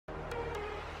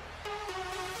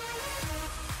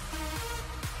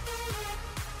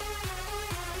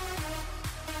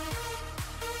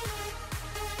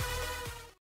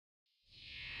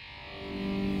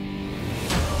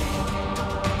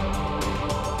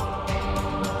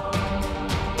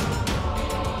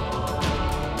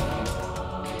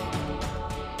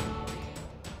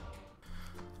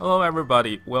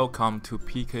everybody, welcome to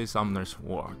PK Summoner's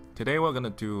War. Today we're gonna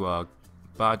do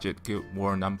budget guild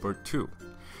war number 2.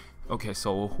 Okay,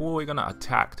 so who are we gonna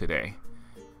attack today?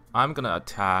 I'm gonna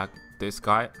attack this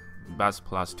guy, best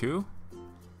 +2,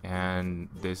 and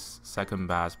this second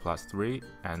best +3,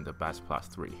 and the best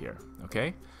 +3 here.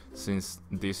 Okay, since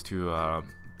these two are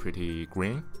pretty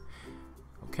green.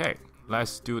 Okay,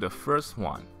 let's do the first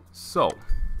one. So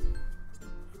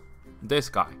this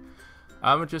guy,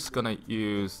 I'm just gonna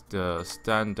use the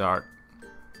standard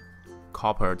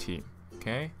copper team.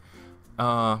 Okay,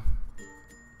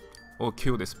 we'll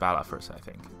kill this Bala first, I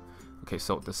think. Okay,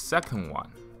 so the second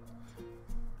one,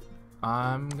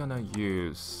 I'm gonna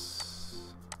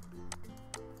use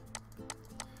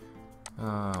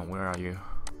where are you?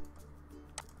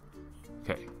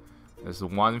 Okay, there's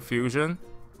one fusion,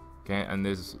 okay, and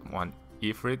there's one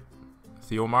Ifrit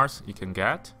Theomars you can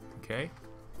get. Okay,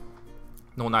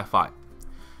 no knife 5.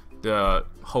 The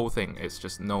whole thing is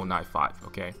just no knife 5.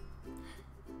 Okay.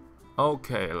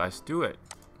 Okay, let's do it.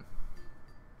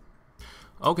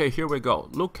 Okay, here we go.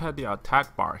 Look at the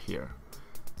attack bar here.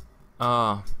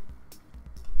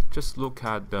 Just look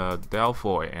at the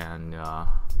Delphoid and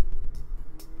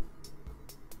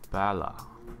Bala.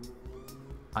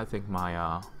 I think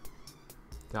my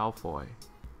Delphoid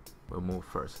will move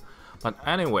first. But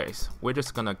anyways, we're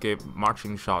just gonna give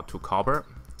marching shot to Copper,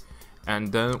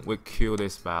 and then we kill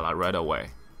this Bala right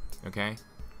away. Okay.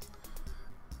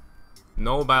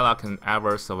 No Bala can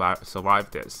ever survive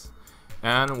this.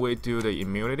 And we do the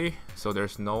immunity, so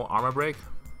there's no armor break.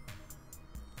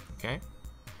 Okay.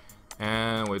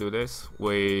 And we do this.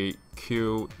 We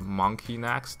kill Monkey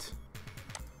next.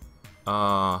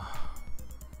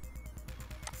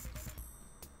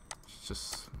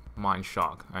 Just mind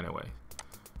shock anyway.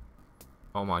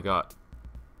 Oh my god.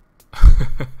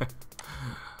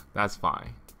 That's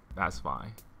fine. That's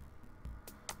fine.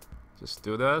 Just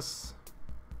do this.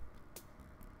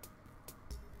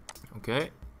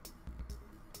 Okay.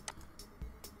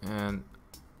 And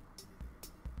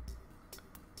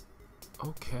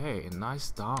okay,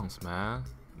 nice downs, man.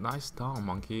 Nice down,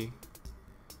 monkey.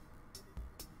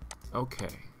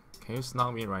 Okay, can you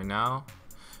snag me right now?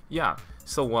 Yeah.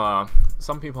 So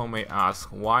some people may ask,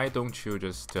 why don't you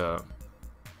just you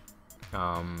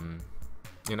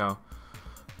know,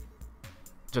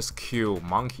 just kill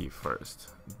monkey first?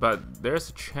 But there's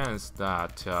a chance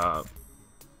that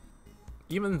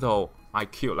even though I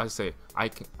kill, let's say I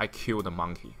kill the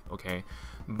monkey, okay,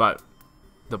 but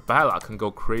the Bala can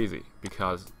go crazy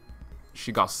because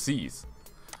she got seize.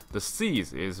 The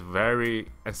seize is very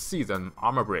seize and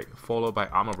armor break followed by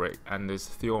armor break, and this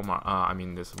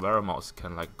Theomar, this Veramos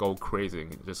can like go crazy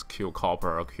and just kill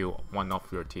Copper or kill one of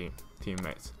your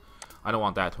teammates. I don't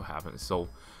want that to happen. So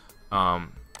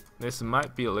this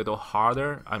might be a little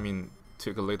harder. I mean,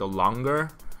 took a little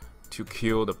longer to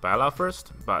kill the Bala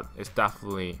first, but it's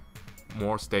definitely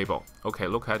more stable. Okay,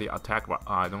 look at the attack bar.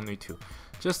 I don't need to.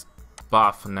 Just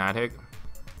buff Fnatic.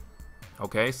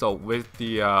 Okay, so with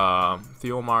the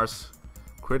Theomar's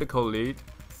critical lead,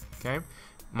 okay,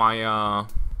 my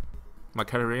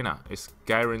Katarina is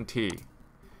guaranteed.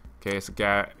 Okay,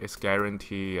 it's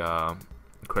guaranteed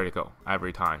critical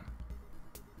every time.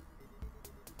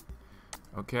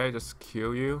 Okay, just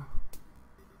kill you.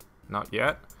 Not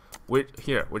yet.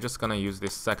 We're just gonna use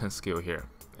this second skill here,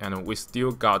 and we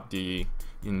still got the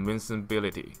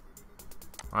invincibility,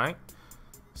 right?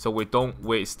 So we don't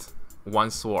waste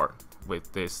one sword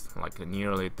with this like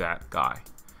nearly dead guy.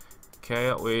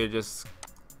 Okay, we just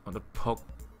want to poke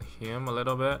him a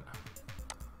little bit.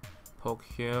 Poke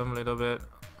him a little bit.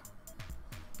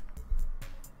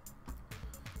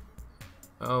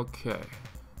 Okay.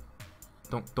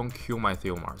 Don't kill my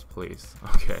Theomars, please.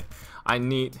 Okay, I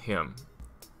need him.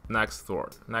 Next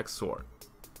sword.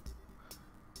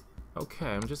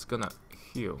 Okay, I'm just gonna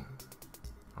heal.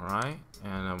 Alright,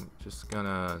 and I'm just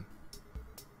gonna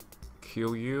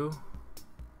kill you.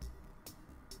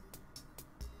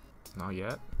 Not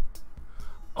yet.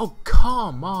 Oh,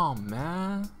 come on,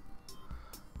 man.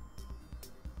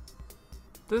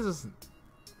 This is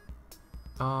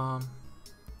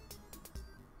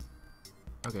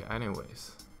okay,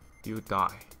 anyways, you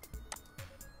die.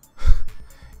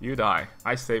 You die.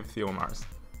 I saved Theomars.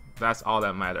 That's all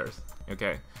that matters.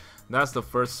 Okay, that's the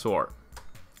first sword.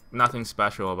 Nothing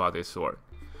special about this sword.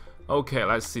 Okay,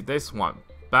 let's see this one.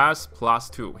 Best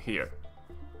 +2 here.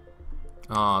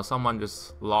 Someone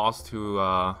just lost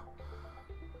to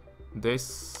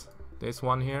this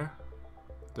one here,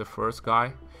 the first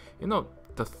guy. You know,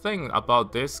 the thing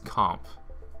about this comp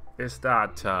is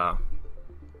that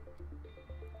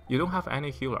you don't have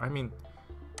any healer. I mean,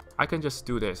 I can just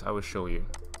do this. I will show you.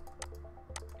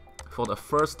 For the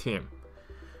first team,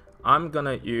 I'm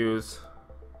gonna use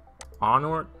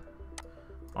Arnold,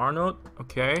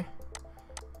 okay,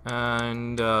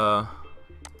 and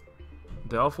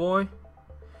Delphoy,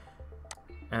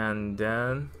 and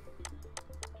then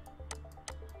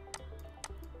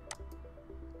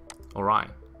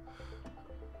Orion.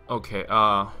 Okay,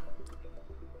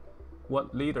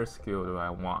 what leader skill do I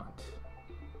want?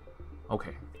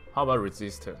 Okay, how about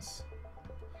resistance?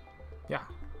 Yeah,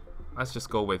 let's just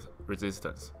go with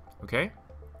resistance, okay?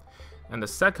 And the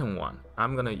second one,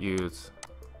 I'm gonna use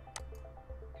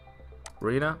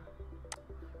Rina.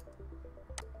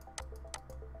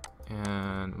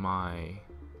 And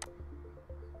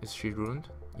is she ruined?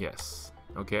 Yes.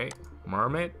 Okay,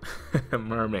 mermaid.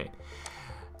 Mermaid.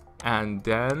 And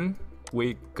then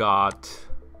we're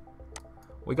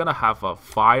gonna have a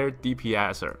fire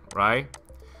DPSer, right?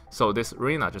 So this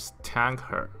Rina, just tank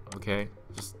her, okay?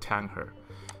 Just tank her.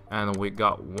 And we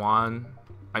got one,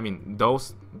 I mean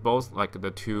those both, like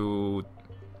the two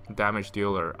damage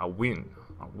dealer are wind,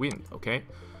 okay?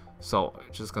 So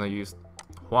just gonna use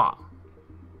Hua.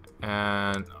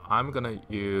 And I'm gonna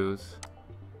use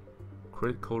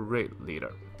critical rate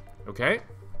leader, okay?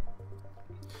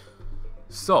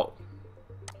 So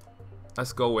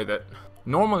let's go with it.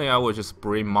 Normally I would just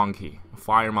bring monkey,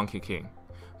 fire monkey king,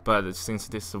 but since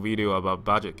this video about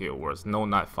budget guild wars, no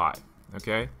knight 5,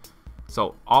 okay?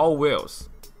 So all wheels,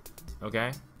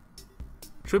 okay?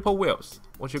 Triple wheels.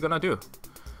 What you gonna do?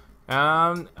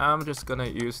 And I'm just gonna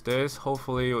use this.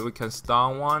 Hopefully we can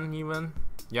stun one even.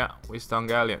 Yeah, we stun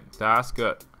Galleon. That's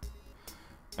good.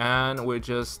 And we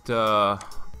just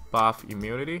buff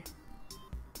immunity.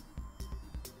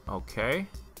 Okay.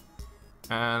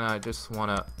 And I just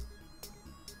wanna,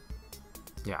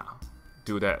 yeah,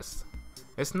 do this.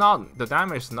 It's not, the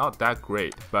damage is not that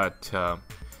great, but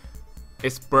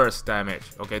it's burst damage.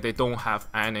 Okay, they don't have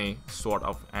any sort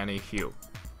of any heal.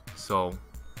 So,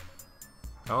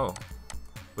 oh,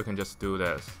 we can just do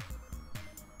this.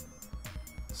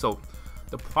 So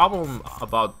the problem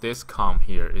about this comp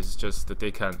here is just that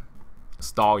they can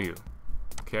stall you,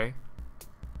 okay?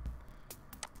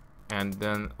 And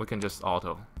then we can just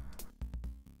auto.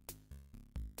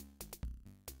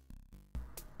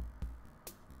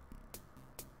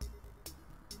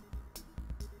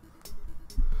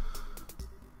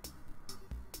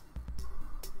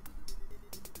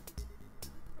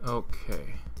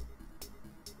 Okay.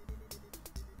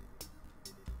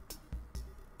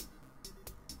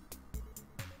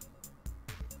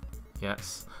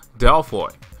 Yes, Delphoy.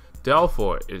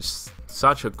 Delphoy is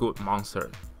such a good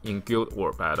monster in guild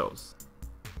war battles.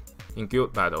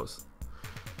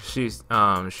 She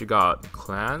got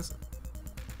cleanse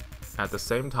at the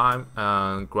same time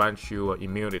and grants you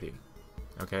immunity.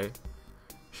 Okay,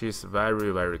 she's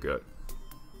very, very good.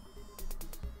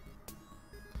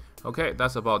 Okay,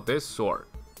 that's about this sword.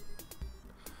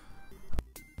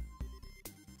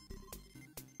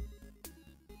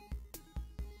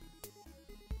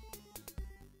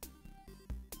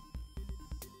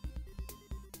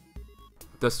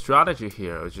 The strategy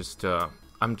here is just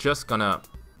I'm just gonna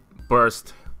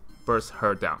burst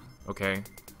her down. Okay.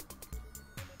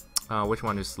 Which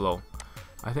one is slow?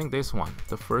 I think this one.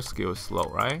 The first skill is slow,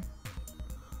 right?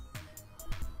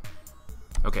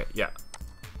 Okay, yeah.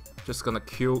 Just gonna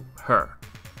kill her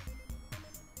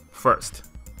first,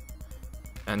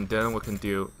 and then we can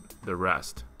do the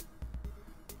rest.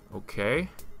 Okay.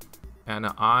 And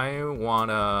I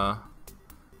wanna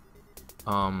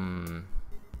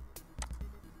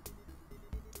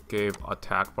give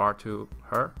attack bar to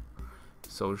her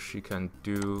so she can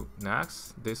do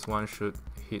next. This one should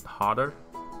hit harder.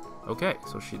 Okay,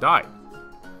 so she died.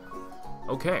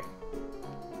 Okay,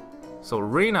 so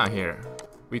Rina here,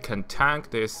 we can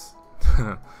tank this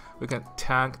we can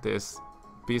tank this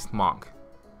beast monk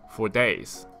for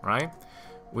days, right?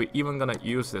 We're even gonna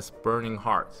use this burning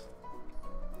heart,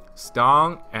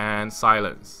 stun and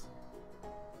silence.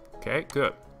 Okay,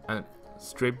 good. And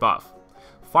straight buff.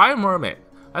 Fire mermaid.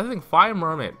 I think Fire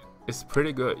Mermaid is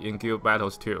pretty good in guild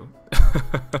battles too.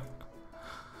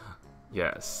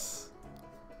 Yes.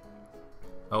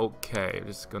 Okay,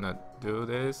 just gonna do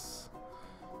this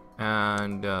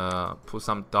and put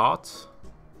some dots.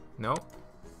 No.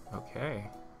 Okay.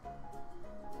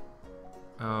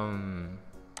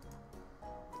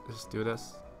 Let's do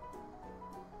this.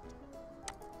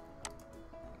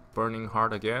 Burning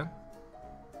heart again.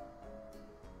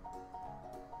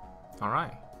 All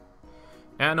right.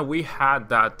 And we had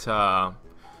that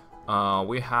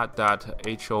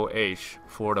HOH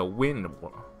for the wind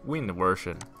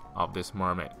version of this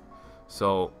mermaid.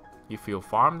 So if you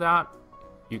farm that,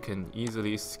 you can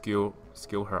easily skill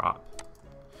her up.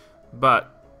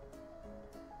 but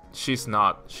she's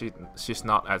not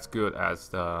as good as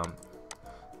the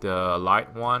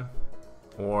light one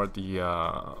or the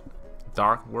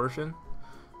dark version,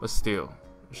 but still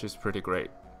she's pretty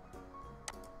great.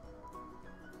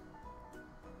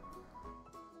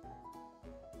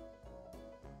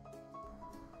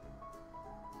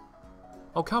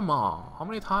 Oh, come on. How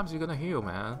many times are you gonna heal,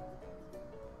 man?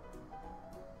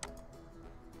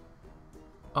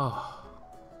 Oh.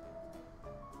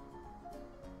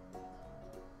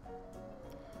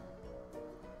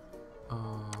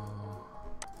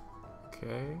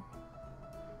 Okay.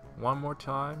 One more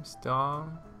time.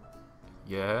 Stun.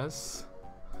 Yes.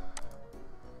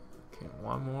 Okay,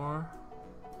 one more.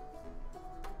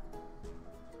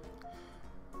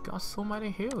 Got so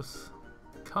many heals.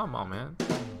 Come on, man.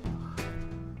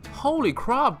 Holy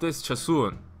crap, this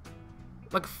Chasun.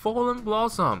 Like Fallen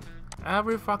Blossom.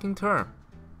 Every fucking turn.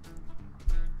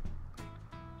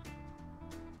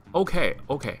 Okay,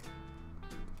 okay.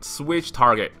 Switch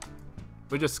target.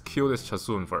 We just kill this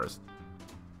Chasun first.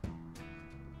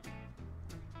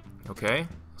 Okay.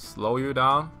 Slow you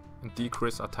down and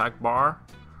decrease attack bar.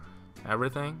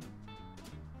 Everything.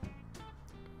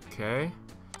 Okay.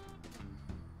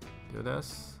 Do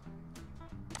this.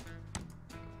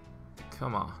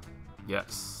 Come on.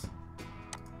 Yes.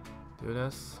 Do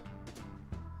this.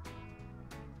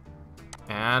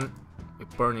 And it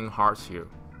burning hearts you.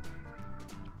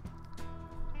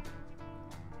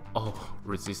 Oh,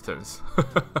 resistance.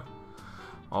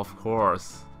 Of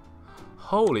course.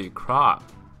 Holy crap.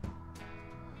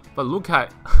 But look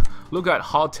at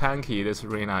how tanky this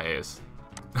arena is.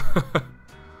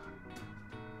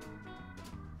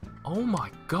 Oh my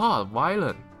god,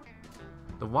 violent.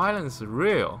 The violence is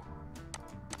real.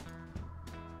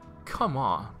 Come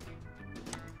on.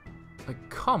 Like,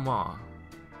 come on.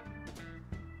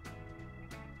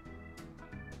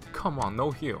 Come on,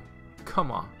 no heal.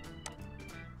 Come on.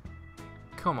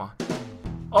 Come on.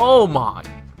 Oh my.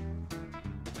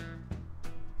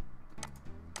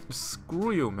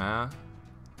 Screw you, man.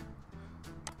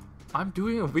 I'm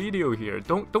doing a video here.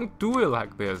 Don't do it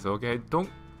like this, okay? Don't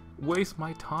waste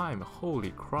my time.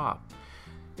 Holy crap.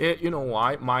 You know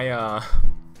why?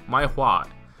 My Hua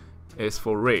is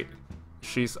for raid.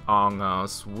 She's on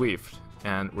Swift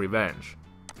and Revenge.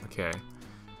 Okay.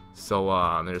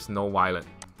 So there's no violent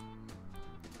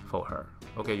for her.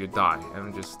 Okay, you die,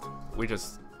 and we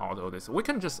just auto this. We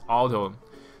can just auto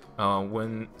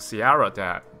when Sierra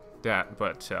dead,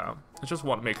 but I just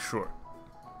want to make sure.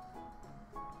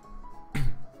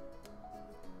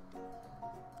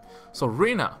 So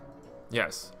Rina,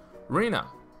 yes, Rina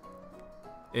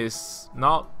is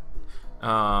not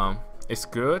is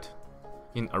good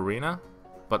in arena,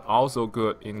 but also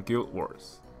good in Guild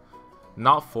Wars.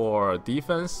 Not for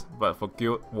defense, but for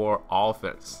Guild War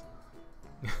offense.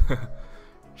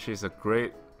 She's a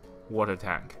great water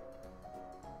tank.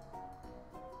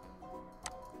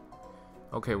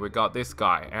 Okay, we got this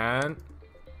guy, and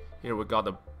here we got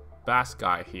the best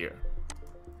guy here.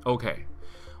 Okay,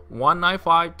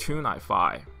 195,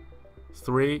 295,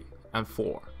 3 and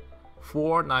 4.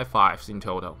 4 95s in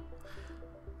total.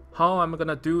 How am I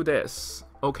gonna do this?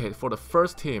 Okay, for the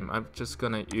first team, I'm just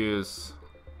gonna use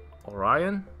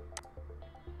Orion,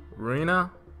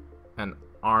 Rina, and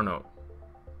Arnold.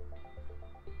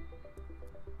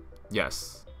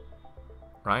 Yes.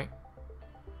 Right?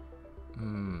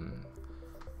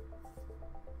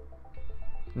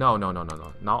 No.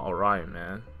 Not Orion,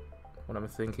 man. What I'm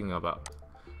thinking about.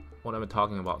 What I'm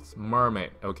talking about is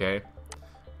Mermaid, okay?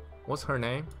 What's her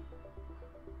name?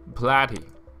 Platy.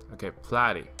 Okay,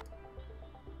 Platy.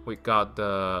 We got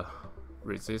the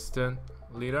resistant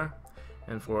leader.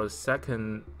 And for the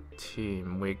second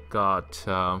team, we got...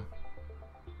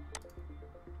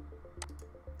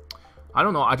 I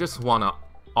don't know, I just wanna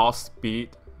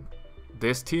outspeed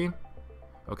this team,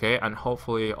 okay, and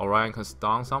hopefully Orion can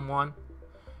stun someone,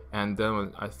 and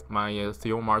then my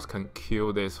Theomars can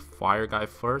kill this fire guy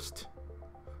first.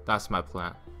 That's my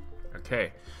plan.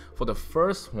 Okay, for the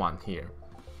first one here,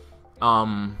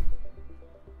 I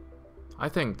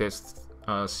think this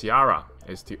Ciara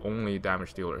is the only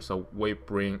damage dealer, so we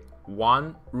bring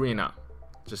one Rina,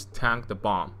 just tank the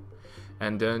bomb,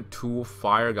 and then 2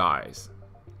 fire guys.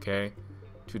 Okay,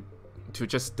 to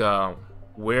just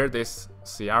wear this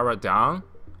Ciara down,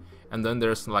 and then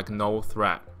there's like no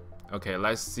threat. Okay,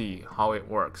 let's see how it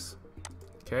works.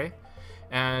 Okay,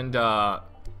 and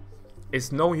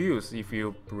it's no use if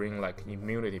you bring like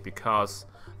immunity, because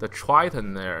the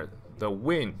Triton there, the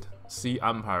Wind Sea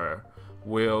Empire,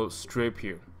 will strip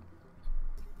you.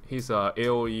 He's a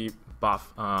AoE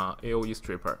buff, AoE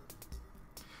stripper.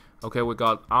 Okay, we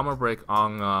got armor break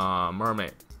on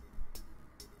mermaid.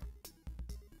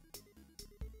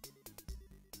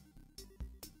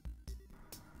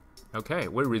 Okay,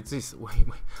 we resist.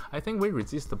 I think we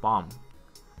resist the bomb,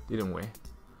 didn't we?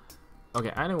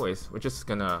 Okay, anyways, we're just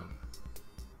gonna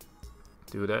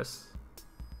do this.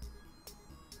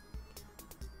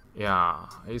 Yeah,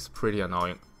 it's pretty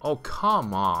annoying. Oh,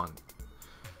 come on.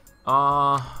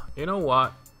 You know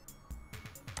what?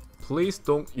 Please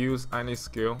don't use any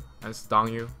skill and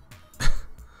stun you.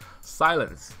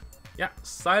 Silence. Yeah,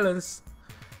 silence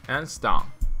and stun.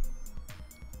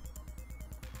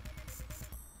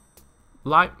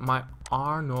 Like my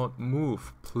Arnold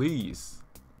move, please.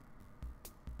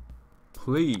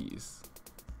 Please.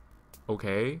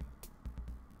 Okay.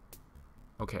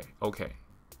 Okay, okay.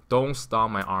 Don't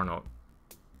stun my Arnold.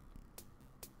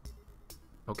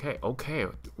 Okay, okay.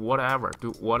 Whatever.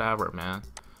 Do whatever, man.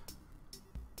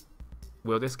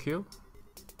 Will this kill?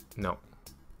 No.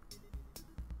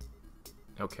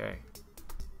 Okay.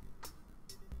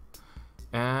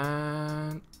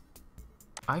 And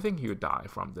I think you die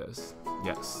from this.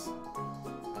 Yes.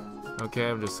 Okay,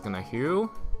 I'm just gonna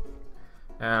heal.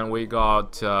 And we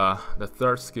got the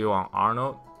third skill on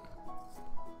Arnold.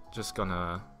 Just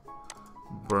gonna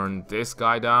burn this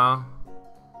guy down.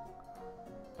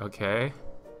 Okay.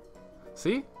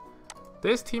 See?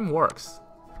 This team works.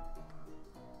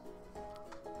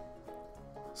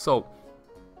 So,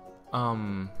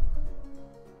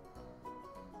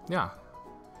 yeah.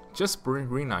 Just bring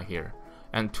Rina here.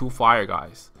 And 2 fire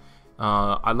guys.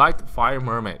 I like Fire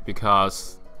Mermaid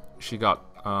because she got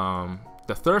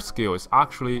the third skill is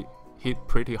actually hit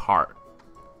pretty hard.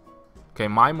 Okay,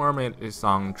 my mermaid is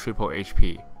on triple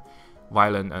HP,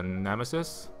 Violent and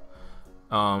Nemesis.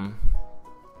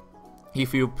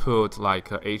 If you put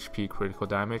like a HP critical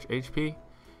damage HP,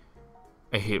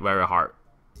 it hit very hard.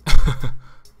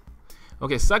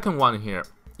 Okay, second one here.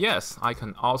 Yes, I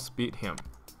can outspeed him.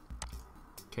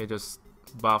 Okay, just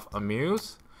buff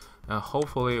Amuse. And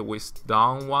hopefully we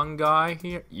stun one guy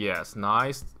here. Yes,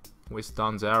 nice. We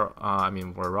stun Zero.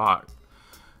 Varad.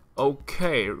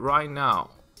 Okay, right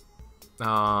now.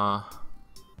 I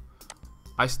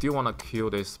still wanna kill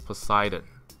this Poseidon.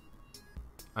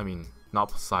 I mean, not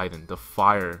Poseidon, the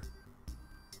fire.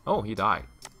 Oh, he died.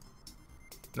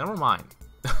 Never mind.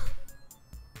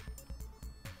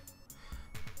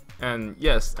 And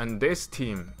yes, and this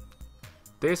team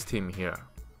here,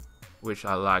 which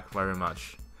I like very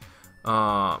much.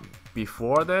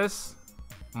 Before this,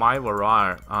 my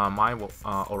Orion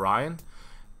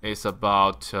is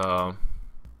about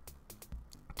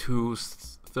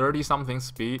 230 something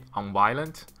speed on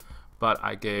Violent, but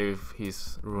I gave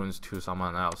his runes to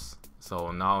someone else.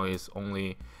 So now it's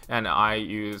only, and I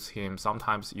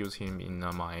sometimes use him in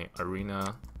my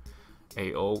arena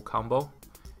AO combo,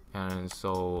 and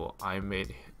so I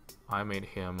made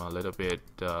him a little bit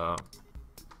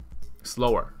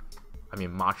slower. I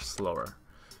mean, much slower.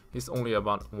 He's only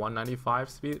about 195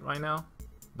 speed right now,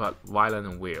 but Violent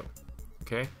and Wheel.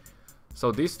 Okay,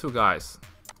 so these 2 guys,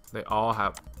 they all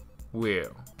have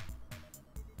Wheel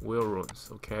runes.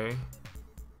 Okay.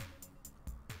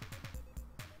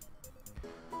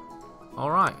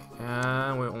 Alright,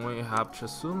 and we only have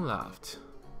Chasun left.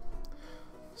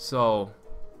 So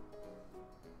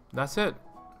that's it.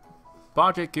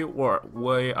 Budget Guild War,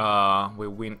 we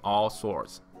win all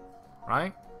swords,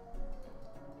 right?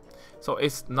 So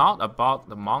it's not about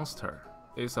the monster,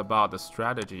 it's about the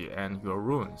strategy and your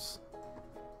runes.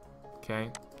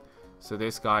 Okay, so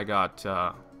this guy got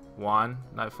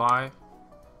 195.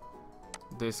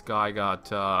 This guy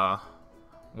got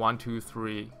 1, 2,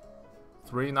 3,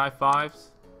 3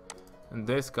 95s, and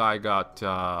this guy got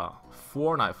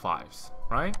 4 95s,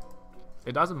 right?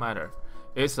 It doesn't matter.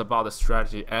 It's about the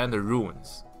strategy and the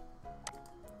runes.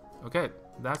 Okay,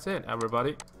 that's it,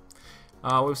 everybody.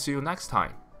 We'll see you next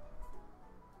time.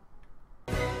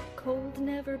 Cold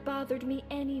never bothered me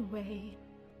anyway.